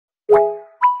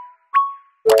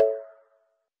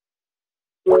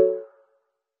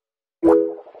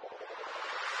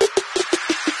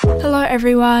Hello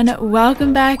everyone,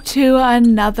 welcome back to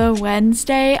another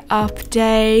Wednesday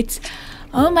update.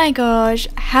 Oh my gosh,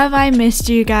 have I missed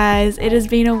you guys. It has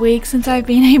been a week since I've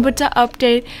been able to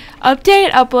upload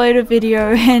a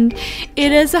video, and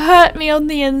it has hurt me on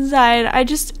the inside.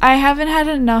 I haven't had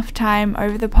enough time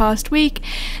over the past week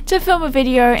to film a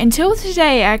video until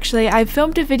today. Actually, I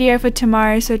filmed a video for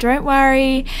tomorrow, so don't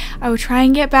worry. I will try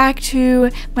and get back to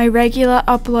my regular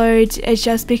uploads. It's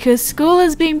just because school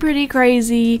has been pretty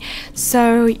crazy,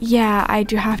 so yeah, I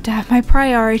do have to have my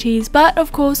priorities. But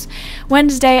of course,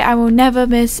 Wednesday I will never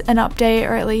miss an update,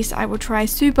 or at least I will try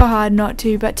super hard not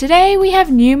to. But today we have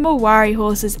new Mawari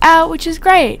horses out, which is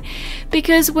great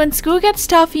because when school gets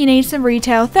tough you need some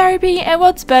retail therapy, and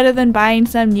what's better than buying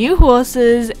some new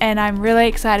horses. And I'm really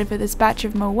excited for this batch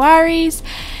of Mawari's.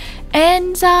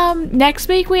 And next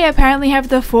week we apparently have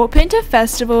the Fort Pinter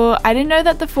festival. I didn't know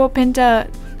that the Fort Pinter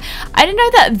I didn't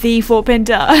know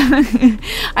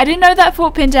that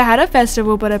Fort Pinter had a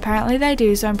festival, but apparently they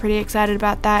do, so I'm pretty excited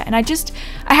about that. And I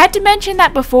had to mention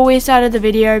that before we started the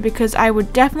video because I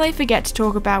would definitely forget to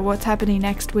talk about what's happening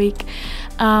next week.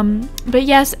 But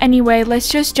yes, anyway, let's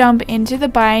just jump into the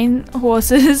buying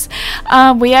horses.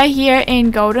 We are here in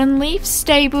Golden Leaf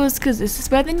Stables because this is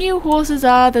where the new horses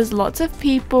are. There's lots of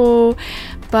people,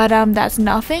 but that's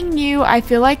nothing new. I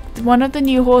feel like one of the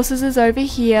new horses is over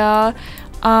here.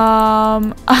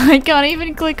 I can't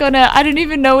even click on it. I don't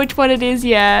even know which one it is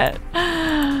yet.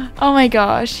 Oh my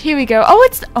gosh, here we go.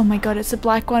 Oh my god, it's a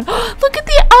black one. Look at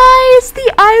the eyes.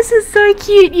 The eyes are so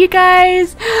cute, you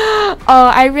guys. Oh,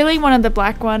 I really wanted the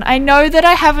black one. I know that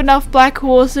I have enough black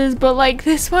horses, but like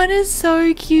this one is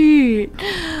so cute.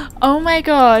 Oh my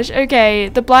gosh. Okay,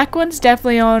 the black one's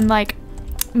definitely on like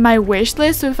my wish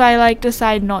list. So if I like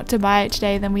decide not to buy it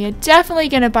today, then we are definitely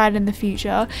gonna buy it in the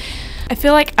future. I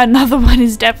feel like another one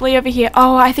is definitely over here.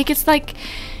 Oh, I think it's like,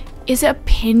 is it a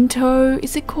pinto?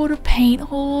 Is it called a paint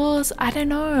horse? I don't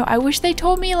know. I wish they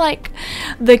told me like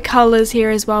the colors here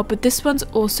as well, but this one's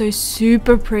also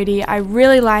super pretty. I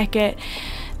really like it.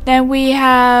 Then we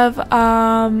have,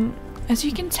 as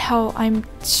you can tell, I'm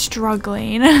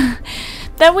struggling.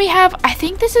 Then we have, I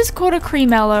think this is called a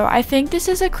cremello. I think this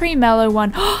is a cremello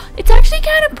one. It's actually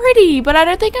kind of pretty, but I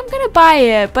don't think I'm going to buy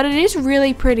it. But it is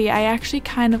really pretty. I actually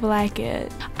kind of like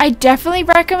it. I definitely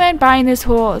recommend buying this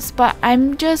horse, but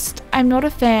I'm not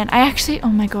a fan. Oh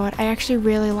my god, I actually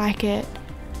really like it.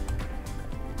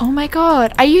 Oh my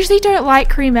god, I usually don't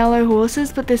like cremello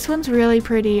horses, but this one's really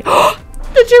pretty.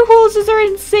 The two horses are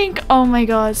in sync. Oh my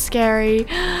god, scary.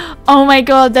 Oh my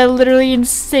god, they're literally in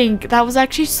sync. That was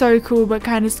actually so cool, but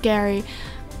kind of scary.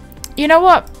 You know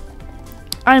what?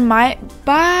 I might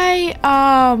buy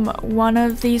one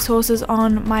of these horses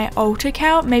on my alt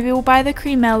account. Maybe we'll buy the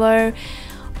cremello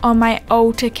on my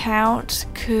alt account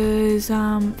because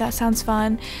that sounds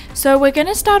fun. So we're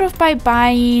gonna start off by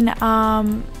buying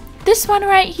this one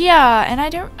right here, and I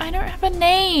don't have a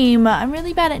name. I'm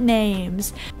really bad at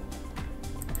names.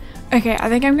 Okay, I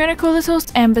think I'm gonna call this horse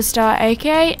Ember Star,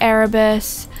 aka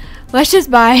Erebus. Let's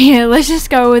just buy it. Let's just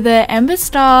go with it. Ember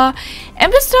Star.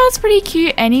 Ember Star's pretty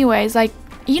cute anyways. Like,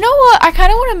 you know what? I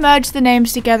kind of want to merge the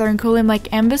names together and call him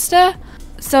like Ember Star.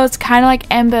 So it's kind of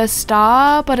like Ember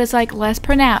Star, but it's like less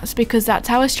pronounced because that's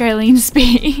how Australians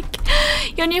speak.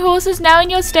 Your new horse is now in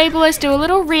your stable. Let's do a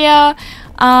little rear.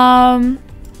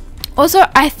 Also,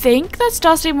 I think that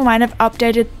Star Stable might have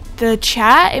updated the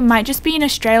chat. It might just be an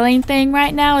Australian thing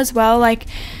right now as well, like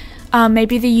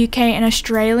maybe the UK and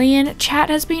Australian chat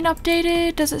has been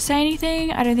updated. Does it say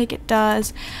anything? I don't think it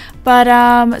does, but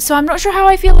so I'm not sure how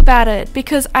I feel about it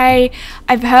because I've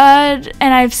heard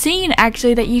and I've seen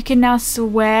actually that you can now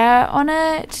swear on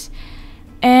it,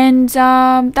 and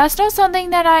that's not something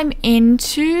that I'm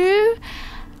into.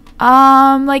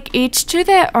 Like each to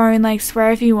their own, like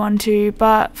swear if you want to,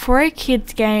 but for a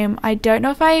kids game I don't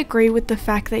know if I agree with the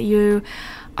fact that you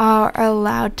are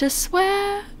allowed to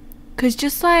swear, because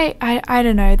just like I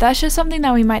don't know, that's just something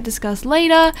that we might discuss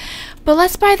later. But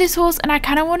let's buy this horse, and I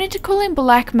kind of wanted to call him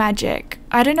Black Magic.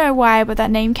 I don't know why, but that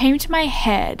name came to my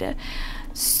head.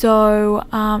 So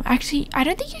actually I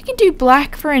don't think you can do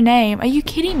black for a name. Are you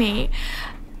kidding me?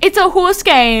 It's a horse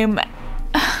game.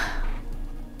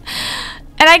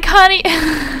 And I can't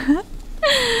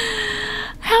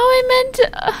how am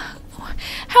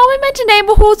I meant to name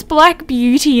a horse Black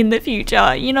Beauty in the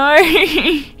future, you know?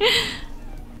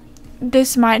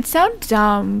 This might sound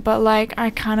dumb, but like I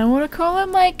kind of want to call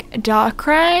him like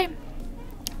Darkrai,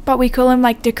 but we call him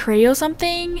like Decree or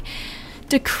something.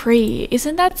 Decree,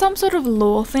 isn't that some sort of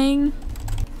law thing?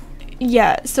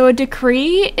 Yeah, so a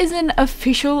decree is an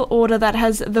official order that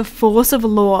has the force of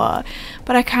law,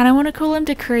 but I kind of want to call him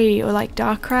Decree or like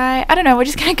Darkrai. I don't know, we're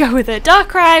just gonna go with it.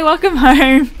 Darkrai, welcome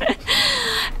home.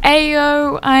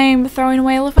 Ayo, I'm throwing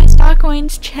away all of my star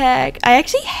coins, check. I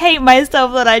actually hate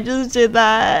myself that I just did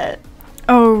that.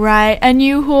 Alright, a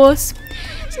new horse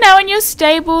is now in your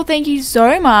stable, thank you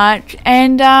so much.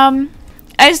 And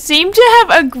I seem to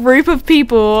have a group of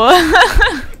people.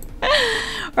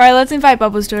 Alright, let's invite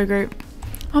Bubbles to a group.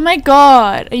 Oh my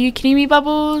god, are you kidding me,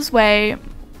 Bubbles? Wait.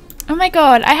 Oh my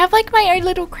god, I have like my own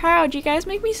little crowd. You guys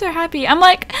make me so happy. I'm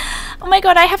like, oh my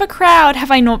god, I have a crowd.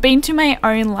 Have I not been to my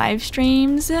own live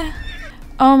streams?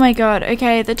 Oh my god,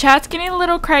 okay, the chat's getting a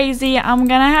little crazy. I'm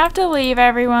gonna have to leave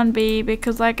everyone be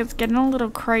because like it's getting a little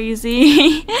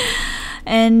crazy.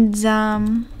 And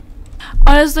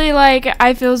honestly, like,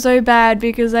 I feel so bad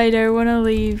because I don't want to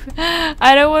leave.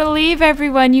 I don't want to leave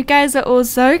everyone. You guys are all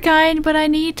so kind, but I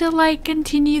need to, like,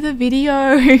 continue the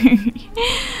video.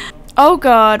 Oh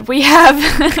god, we have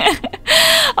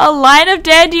a line of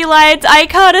dandelions. I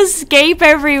can't escape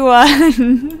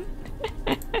everyone.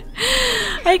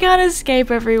 I can't escape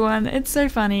everyone. It's so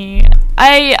funny.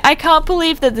 I can't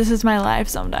believe that this is my life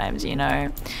sometimes, you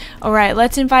know. Alright,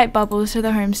 let's invite Bubbles to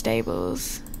the home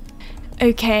stables.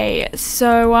 Okay,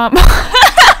 so oh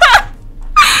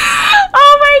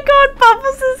my god,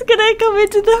 Bubbles is gonna come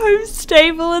into the home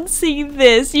stable and see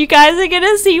this. You guys are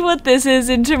gonna see what this is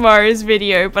in tomorrow's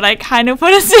video, but I kind of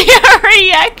want to see her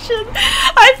reaction.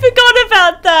 I forgot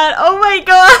about that. Oh my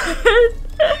god.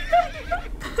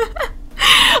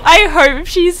 I hope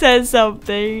she says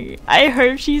something. I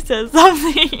hope she says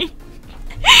something.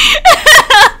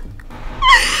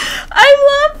 I'm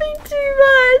laughing too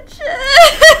much.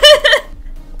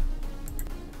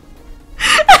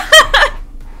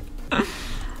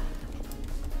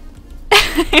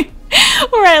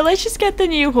 Alright, let's just get the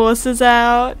new horses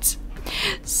out.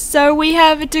 So we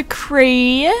have a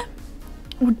Decree,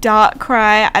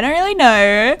 Darkrai, I don't really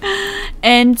know,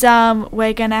 and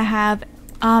we're gonna have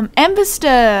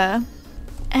Emberstar.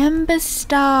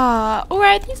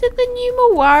 Alright, these are the new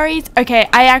Marwaris. Okay,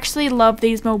 I actually love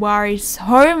these Marwaris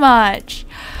so much.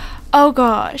 Oh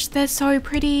gosh, they're so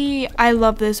pretty. I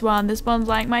love this one. This one's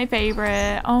like my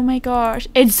favorite. Oh my gosh,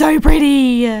 it's so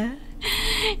pretty.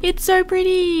 It's so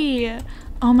pretty.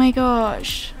 Oh my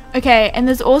gosh. Okay, and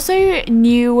there's also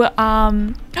new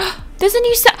there's a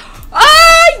new set.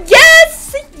 Oh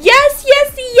yes, yes,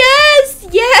 yes, yes,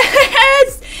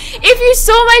 yes. If you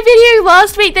saw my video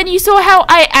last week, then you saw how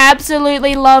I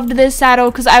absolutely loved this saddle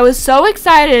because I was so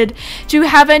excited to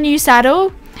have a new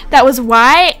saddle that was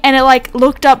white and it like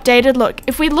looked updated. Look,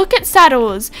 if we look at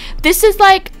saddles, this is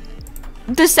like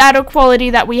the saddle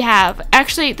quality that we have.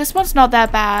 Actually, this one's not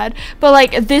that bad, but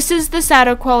like this is the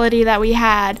saddle quality that we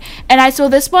had, and I saw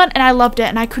this one and I loved it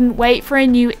and I couldn't wait for a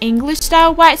new English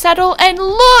style white saddle. And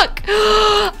look,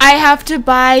 I have to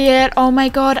buy it. Oh my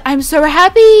god, I'm so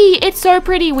happy. It's so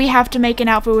pretty. We have to make an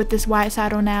outfit with this white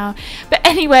saddle now. But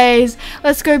anyways,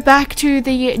 let's go back to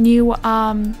the new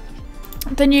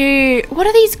what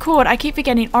are these called? I keep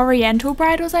forgetting. Oriental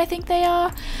bridles, I think they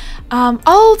are.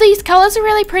 Oh, these colors are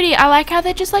really pretty. I like how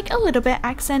they're just like a little bit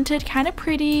accented, kind of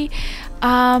pretty.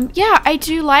 Yeah, I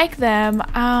do like them.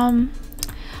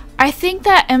 I think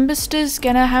that Emberstar's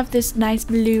gonna have this nice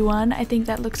blue one. I think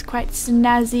that looks quite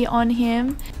snazzy on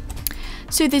him.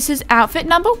 So this is outfit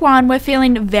number 1. We're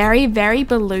feeling very, very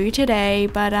blue today,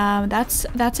 but that's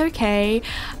okay.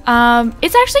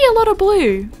 It's actually a lot of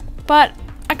blue, but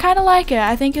I kind of like it.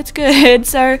 I think it's good.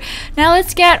 So now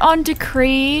let's get on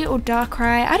Decree or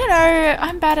Darkrai. I don't know.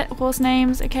 I'm bad at horse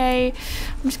names. Okay,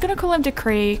 I'm just gonna call him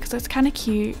Decree because it's kind of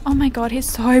cute. Oh my god,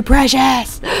 he's so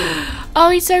precious. Oh,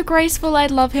 he's so graceful. I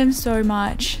love him so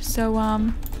much. So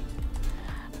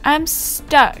I'm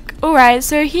stuck. All right.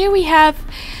 So here we have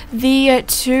the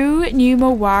 2 new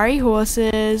Marwari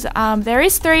horses. There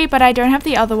is 3, but I don't have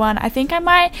the other one. I think I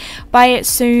might buy it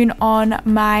soon on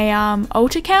my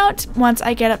alt account. Once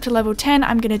I get up to level 10,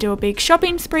 I'm gonna do a big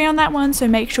shopping spree on that one, so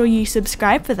make sure you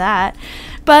subscribe for that.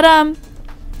 But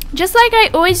just like I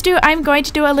always do, I'm going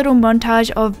to do a little montage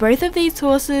of both of these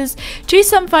horses to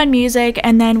some fun music,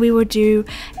 and then we will do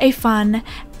a fun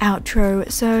outro.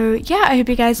 So yeah, I hope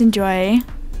you guys enjoy.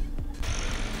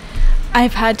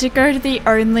 I've had to go to the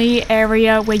only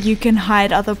area where you can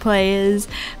hide other players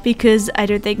because I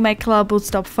don't think my club will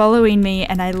stop following me,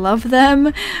 and I love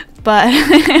them, but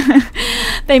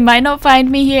they might not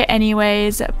find me here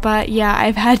anyways. But yeah,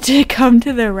 I've had to come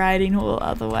to the riding hall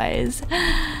otherwise.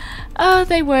 Oh,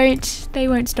 they won't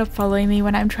stop following me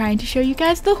when I'm trying to show you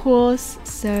guys the horse.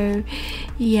 So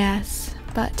yes,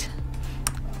 but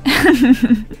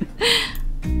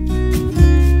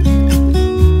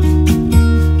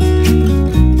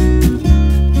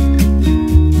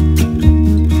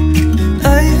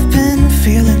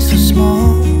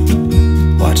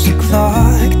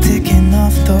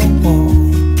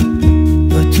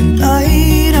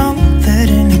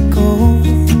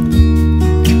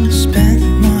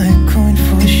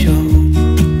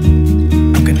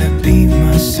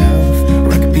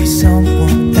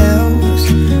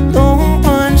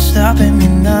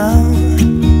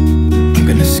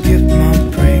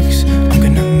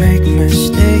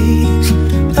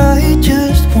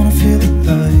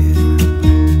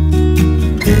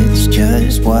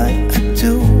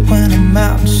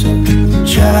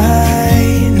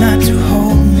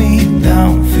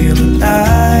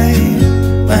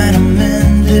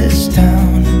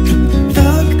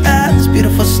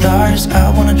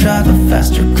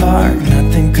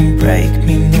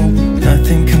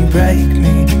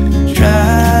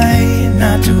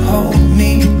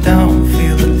down,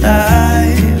 feel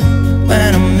alive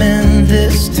when I'm in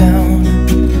this town.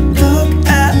 Look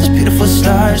at those beautiful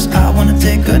stars, I wanna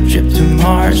take a trip to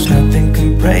Mars. Nothing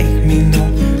can break me, no,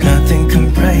 nothing can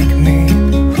break me.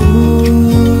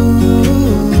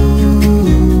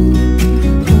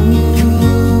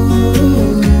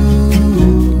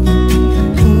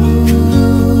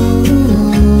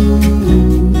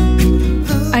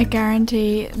 I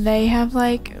guarantee they have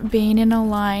like been in a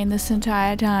line this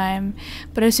entire time,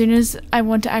 but as soon as I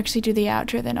want to actually do the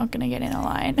outro, they're not gonna get in a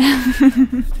line.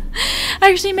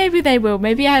 Actually, maybe they will.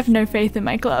 Maybe I have no faith in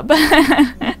my club.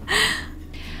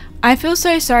 I feel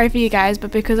so sorry for you guys,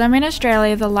 but because I'm in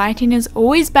Australia, the lighting is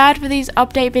always bad for these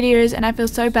update videos, and I feel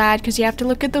so bad because you have to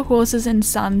look at the horses in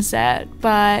sunset,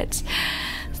 but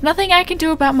there's nothing I can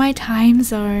do about my time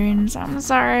zones. I'm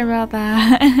sorry about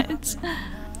that.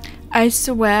 I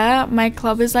swear my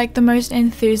club is like the most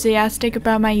enthusiastic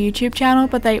about my YouTube channel,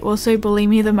 but they also bully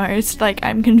me the most. Like,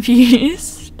 I'm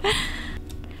confused.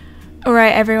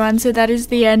 Alright everyone, so that is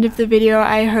the end of the video.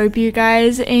 I hope you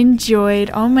guys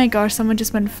enjoyed. Oh my gosh, someone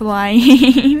just went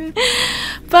flying.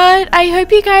 But I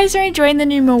hope you guys are enjoying the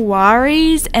new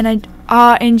MARWARI'S and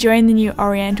are enjoying the new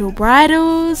Oriental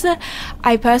bridles.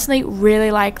 I personally really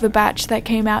like the batch that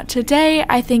came out today.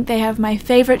 I think they have my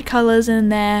favorite colors in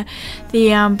there. The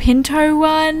pinto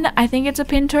one, I think it's a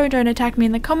pinto, don't attack me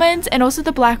in the comments, and also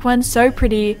the black one, so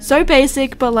pretty, so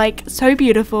basic, but like so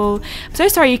beautiful. I'm so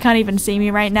sorry you can't even see me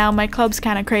right now, my club's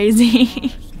kind of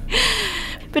crazy.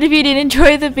 But if you did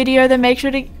enjoy the video, then make sure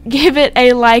to give it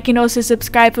a like and also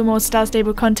subscribe for more Star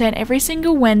Stable content every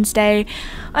single Wednesday.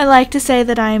 I like to say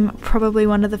that I'm probably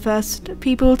one of the first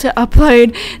people to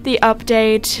upload the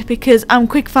update because I'm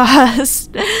quick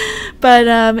fast.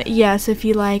 But yes, if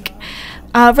you like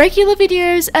regular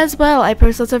videos as well, I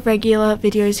post lots of regular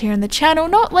videos here on the channel.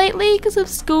 Not lately because of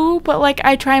school, but like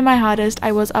I try my hardest.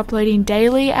 I was uploading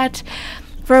daily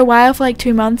for a while, for like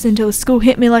 2 months, until school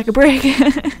hit me like a brick.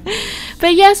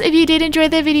 But yes, if you did enjoy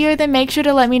the video, then make sure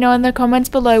to let me know in the comments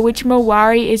below which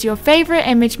MARWARI is your favorite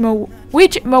and which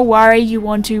MARWARI you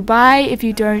want to buy if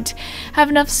you don't have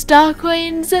enough star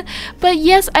coins. But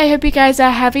yes, I hope you guys are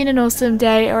having an awesome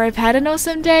day, or have had an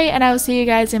awesome day, and I will see you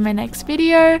guys in my next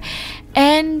video.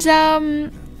 And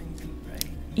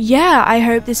yeah, I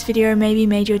hope this video maybe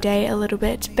made your day a little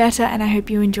bit better, and I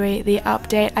hope you enjoy the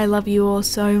update. I love you all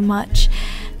so much.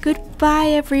 Goodbye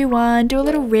everyone. Do a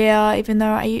little rear, even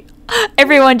though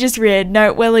everyone just reared.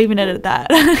 No, we're leaving it at that.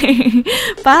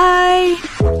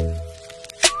 Bye.